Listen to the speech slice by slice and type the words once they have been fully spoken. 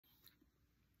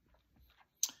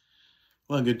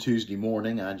Well, good Tuesday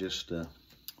morning. I just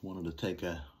wanted to take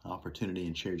an opportunity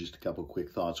and share just a couple quick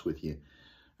thoughts with you.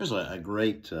 There's a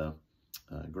great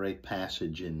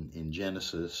passage in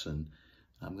Genesis, and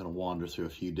I'm going to wander through a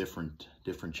few different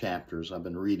chapters. I've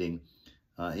been reading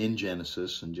in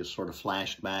Genesis and just sort of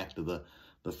flashed back to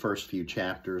the first few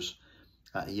chapters.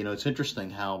 It's interesting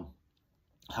how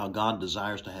God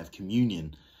desires to have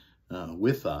communion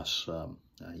with us.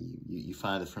 You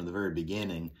find that from the very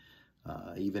beginning.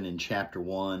 Even in chapter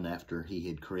 1, after he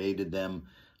had created them,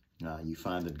 you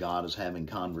find that God is having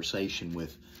conversation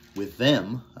with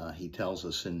them. He tells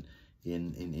us in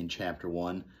chapter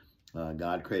 1,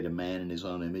 God created man in his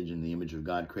own image. In the image of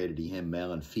God created he him,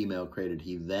 male and female created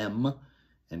he them.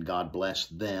 And God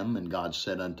blessed them, and God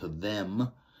said unto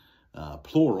them,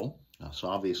 plural. So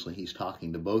obviously he's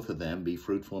talking to both of them, be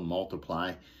fruitful and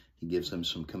multiply. He gives them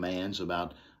some commands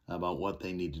about what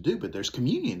they need to do, but there's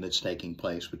communion that's taking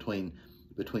place between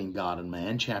God and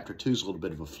man. Chapter 2 is a little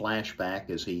bit of a flashback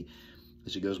as he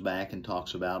goes back and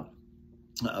talks about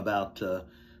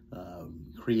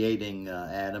creating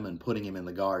Adam and putting him in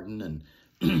the garden and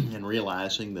and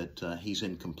realizing that he's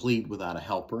incomplete without a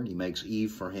helper, and he makes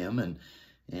Eve for him,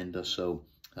 so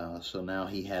now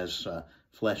he has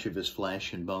flesh of his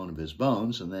flesh and bone of his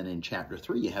bones. And then in chapter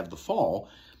 3 you have the fall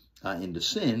into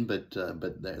sin, but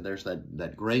there's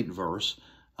that great verse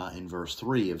in verse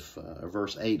 8,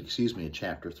 of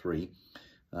chapter 3,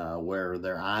 where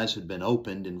their eyes had been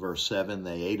opened. In verse 7,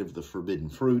 they ate of the forbidden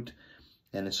fruit,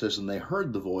 and it says, and they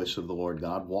heard the voice of the Lord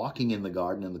God walking in the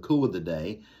garden in the cool of the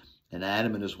day, and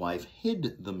Adam and his wife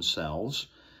hid themselves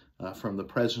from the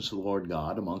presence of the Lord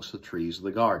God amongst the trees of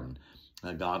the garden.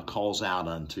 God calls out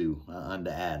unto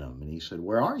Adam, and he said,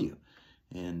 where are you?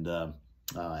 And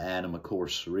Adam, of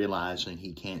course, realizing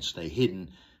he can't stay hidden,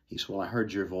 he said, well, I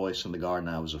heard your voice in the garden.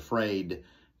 I was afraid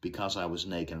because I was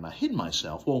naked, and I hid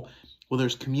myself. Well,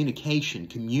 there's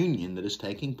communion that is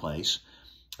taking place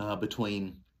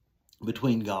between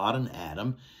God and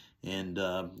Adam, and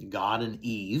God and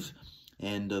Eve.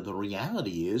 And the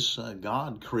reality is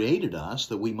God created us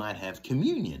that we might have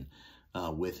communion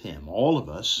with him. All of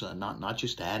us, not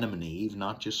just Adam and Eve,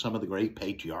 not just some of the great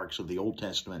patriarchs of the Old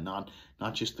Testament, not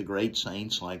just the great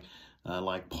saints like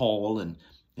Paul and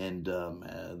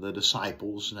the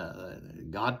disciples.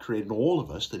 God created all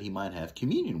of us that he might have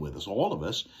communion with us. All of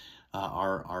us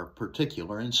are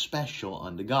particular and special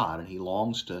unto God, and he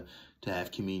longs to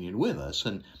have communion with us.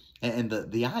 And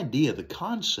the idea, the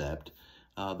concept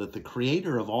that the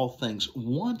creator of all things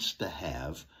wants to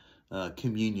have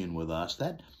communion with us,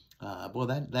 that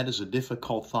is a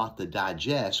difficult thought to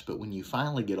digest. But when you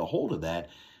finally get a hold of that,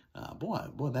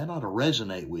 that ought to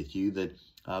resonate with you,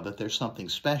 that there's something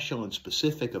special and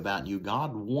specific about you.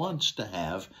 God wants to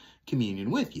have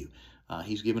communion with you.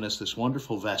 He's given us this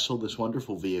wonderful vessel, this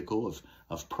wonderful vehicle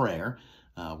of prayer,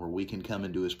 where we can come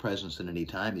into his presence at any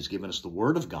time. He's given us the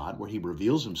Word of God, where he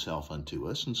reveals himself unto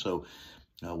us, and so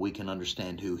we can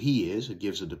understand who he is. It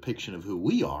gives a depiction of who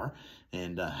we are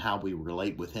and how we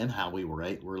relate with him, how we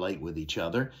relate with each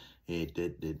other.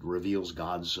 It reveals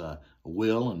God's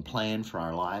will and plan for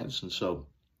our lives. And so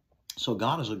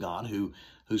God is a God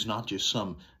who's not just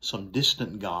some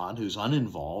distant God who's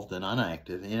uninvolved and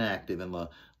inactive in the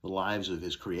lives of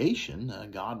his creation.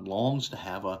 God longs to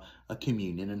have a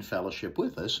communion and fellowship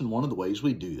with us, and one of the ways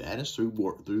we do that is through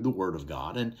the Word of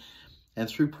God and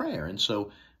through prayer. And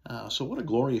so what a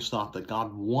glorious thought that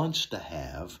God wants to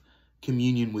have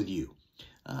communion with you.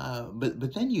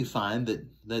 But then you find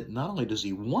that not only does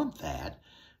he want that,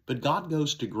 but God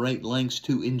goes to great lengths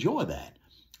to enjoy that.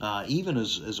 Even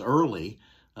as early,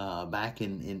 back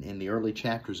in the early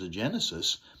chapters of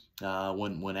Genesis,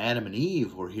 when Adam and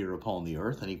Eve were here upon the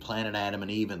earth, and he planted Adam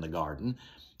and Eve in the garden,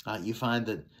 you find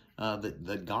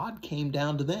that God came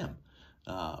down to them.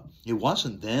 It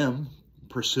wasn't them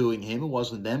pursuing him. It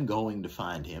wasn't them going to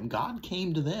find him. God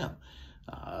came to them.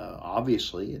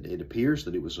 Obviously, it appears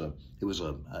that it was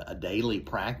a daily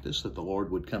practice that the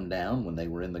Lord would come down when they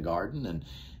were in the garden,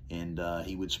 and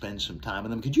he would spend some time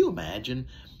with them. Could you imagine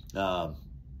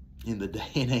in the day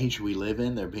and age we live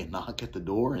in, there'd be a knock at the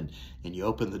door, and you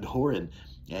open the door, and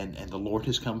the Lord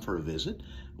has come for a visit?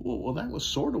 Well, that was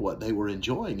sort of what they were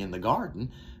enjoying in the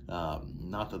garden.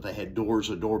 Not that they had doors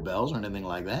or doorbells or anything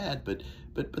like that, but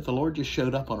the Lord just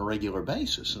showed up on a regular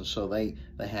basis, and so they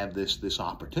have this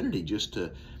opportunity just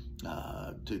to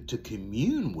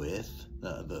commune with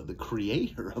the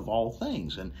Creator of all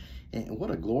things, and what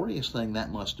a glorious thing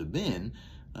that must have been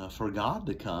for God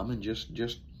to come and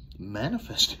just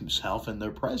manifest himself in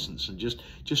their presence and just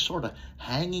sort of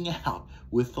hanging out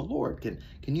with the Lord.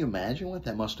 Can you imagine what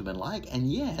that must have been like? And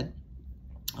yet,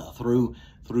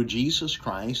 through Jesus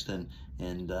Christ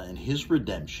and His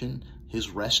redemption, His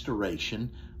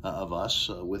restoration of us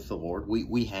with the Lord,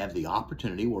 we have the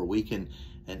opportunity where we can,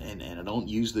 and I don't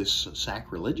use this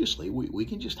sacrilegiously, we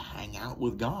can just hang out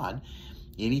with God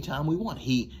anytime we want.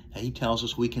 He tells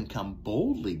us we can come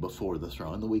boldly before the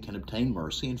throne, that we can obtain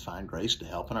mercy and find grace to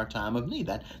help in our time of need.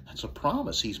 That's a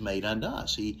promise He's made unto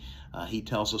us. He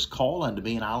tells us, call unto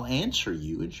me and I'll answer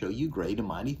you and show you great and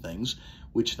mighty things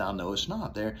which thou knowest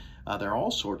not. There are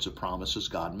all sorts of promises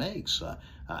God makes.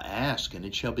 Ask and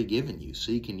it shall be given you.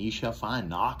 Seek and ye shall find.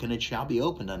 Knock and it shall be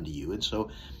opened unto you. And so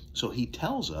He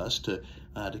tells us to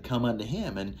come unto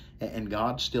Him, and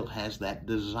God still has that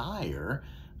desire,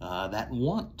 that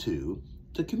want to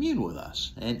commune with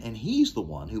us. And He's the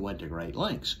one who went to great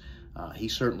lengths. He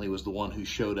certainly was the one who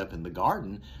showed up in the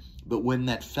garden, but when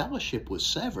that fellowship was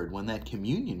severed, when that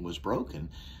communion was broken,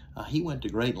 He went to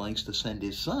great lengths to send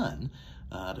His Son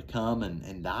to come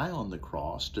and die on the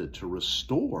cross to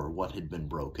restore what had been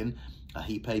broken.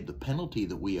 He paid the penalty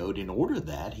that we owed in order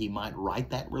that He might right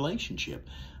that relationship,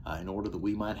 in order that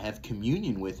we might have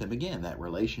communion with Him again. That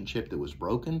relationship that was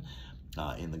broken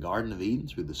in the Garden of Eden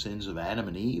through the sins of Adam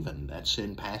and Eve, and that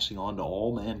sin passing on to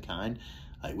all mankind,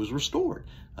 it was restored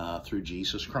through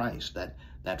Jesus Christ.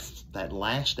 That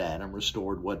last Adam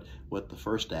restored what the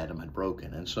first Adam had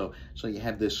broken. And so you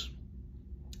have this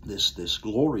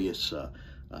glorious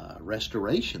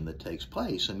restoration that takes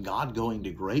place, and God going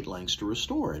to great lengths to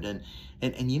restore it.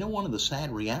 And you know, one of the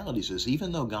sad realities is,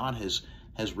 even though God has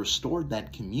restored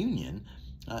that communion,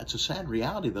 it's a sad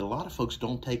reality that a lot of folks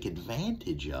don't take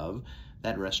advantage of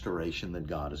that restoration that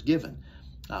God has given.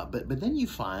 But then you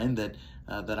find that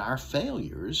our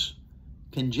failures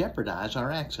can jeopardize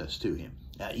our access to Him.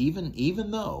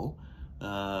 Even though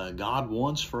God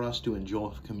wants for us to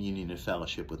enjoy communion and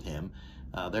fellowship with Him,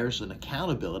 there's an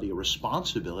accountability, a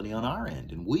responsibility on our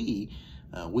end, and we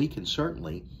can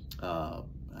certainly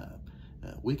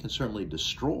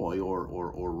destroy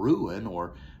or ruin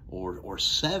or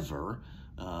sever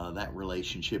that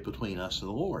relationship between us and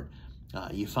the Lord.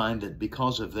 You find that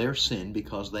because of their sin,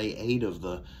 because they ate of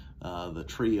the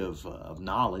tree of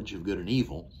knowledge of good and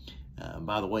evil.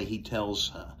 By the way, He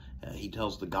tells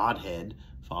the Godhead,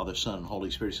 Father, Son, and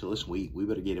Holy Spirit, so listen, we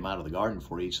better get him out of the garden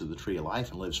before he eats of the tree of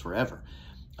life and lives forever.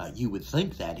 You would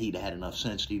think that he'd had enough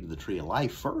sense to eat of the tree of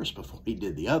life first before he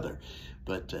did the other.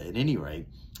 But at any rate,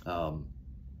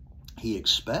 He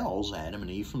expels Adam and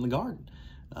Eve from the garden.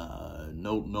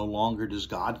 No longer does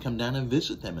God come down and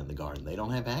visit them in the garden. They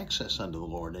don't have access unto the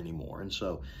Lord anymore. And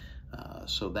so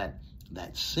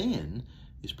that sin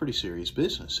is pretty serious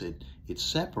business. It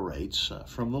separates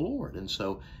from the Lord. And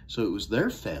so it was their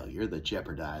failure that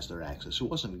jeopardized their access. It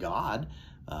wasn't God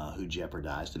who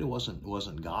jeopardized it. It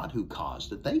wasn't God who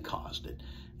caused it. They caused it.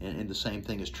 And the same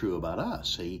thing is true about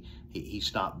us. He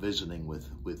stopped visiting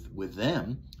with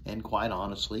them. And quite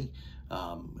honestly,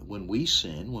 when we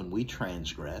sin, when we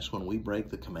transgress, when we break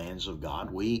the commands of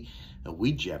God, we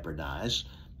jeopardize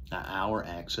our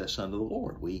access unto the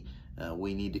Lord. We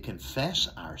need to confess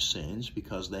our sins,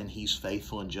 because then He's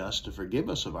faithful and just to forgive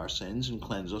us of our sins and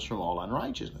cleanse us from all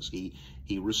unrighteousness.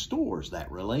 He restores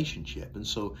that relationship. And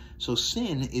so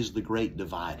sin is the great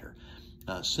divider.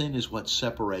 Sin is what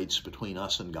separates between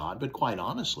us and God. But quite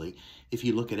honestly, if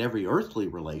you look at every earthly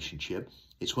relationship,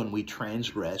 it's when we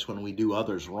transgress, when we do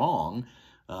others wrong,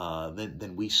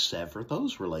 then we sever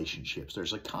those relationships.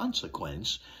 There's a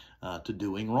consequence to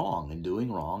doing wrong, and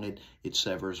doing wrong, it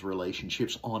severs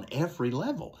relationships on every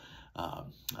level.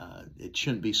 It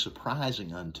shouldn't be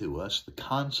surprising unto us the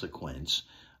consequence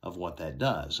of what that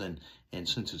does. And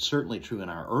since it's certainly true in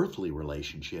our earthly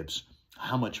relationships,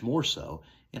 how much more so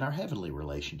in our heavenly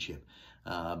relationship.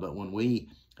 But when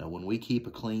we keep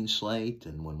a clean slate,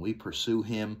 and when we pursue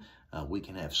Him, we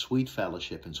can have sweet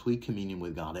fellowship and sweet communion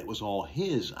with God. It was all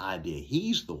His idea.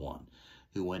 He's the one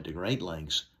who went to great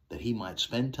lengths that He might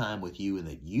spend time with you and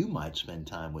that you might spend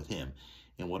time with Him.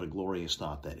 And what a glorious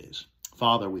thought that is.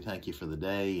 Father, we thank You for the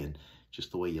day and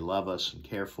just the way You love us and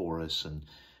care for us. And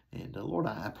Lord,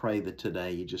 I pray that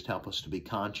today You just help us to be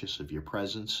conscious of Your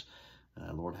presence.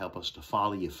 Lord, help us to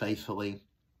follow You faithfully.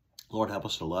 Lord, help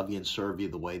us to love You and serve You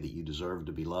the way that You deserve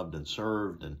to be loved and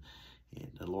served. And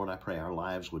Lord, I pray our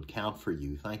lives would count for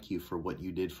You. Thank You for what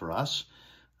You did for us.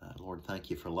 Lord, thank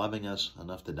You for loving us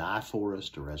enough to die for us,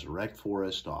 to resurrect for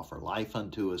us, to offer life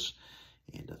unto us.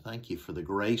 And thank You for the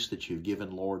grace that You've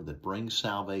given, Lord, that brings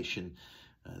salvation,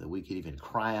 that we could even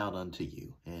cry out unto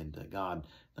You. And God,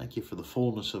 thank You for the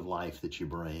fullness of life that You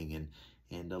bring.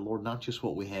 And Lord, not just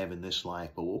what we have in this life,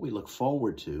 but what we look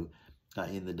forward to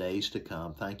in the days to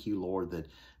come. Thank You, Lord, that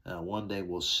one day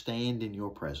we'll stand in Your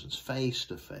presence face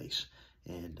to face.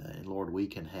 and Lord, we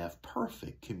can have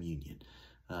perfect communion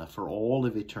for all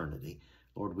of eternity.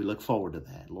 Lord, we look forward to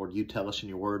that. Lord, you tell us in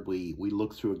your word we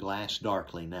look through a glass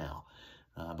darkly now,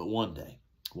 but one day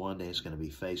it's going to be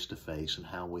face to face, and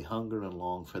how we hunger and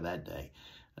long for that day.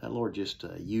 Lord, just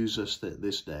use us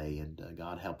this day, and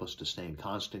God, help us to stay in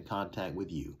constant contact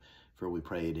with you, for we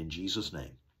pray it in Jesus'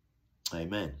 name.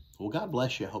 Amen. Well, God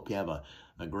bless you. I hope you have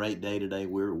a great day today.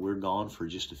 We're gone for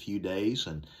just a few days,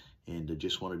 and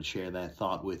just wanted to share that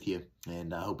thought with you,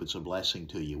 and I hope it's a blessing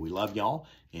to you. We love y'all,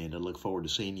 and I look forward to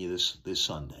seeing you this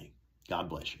Sunday. God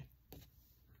bless you.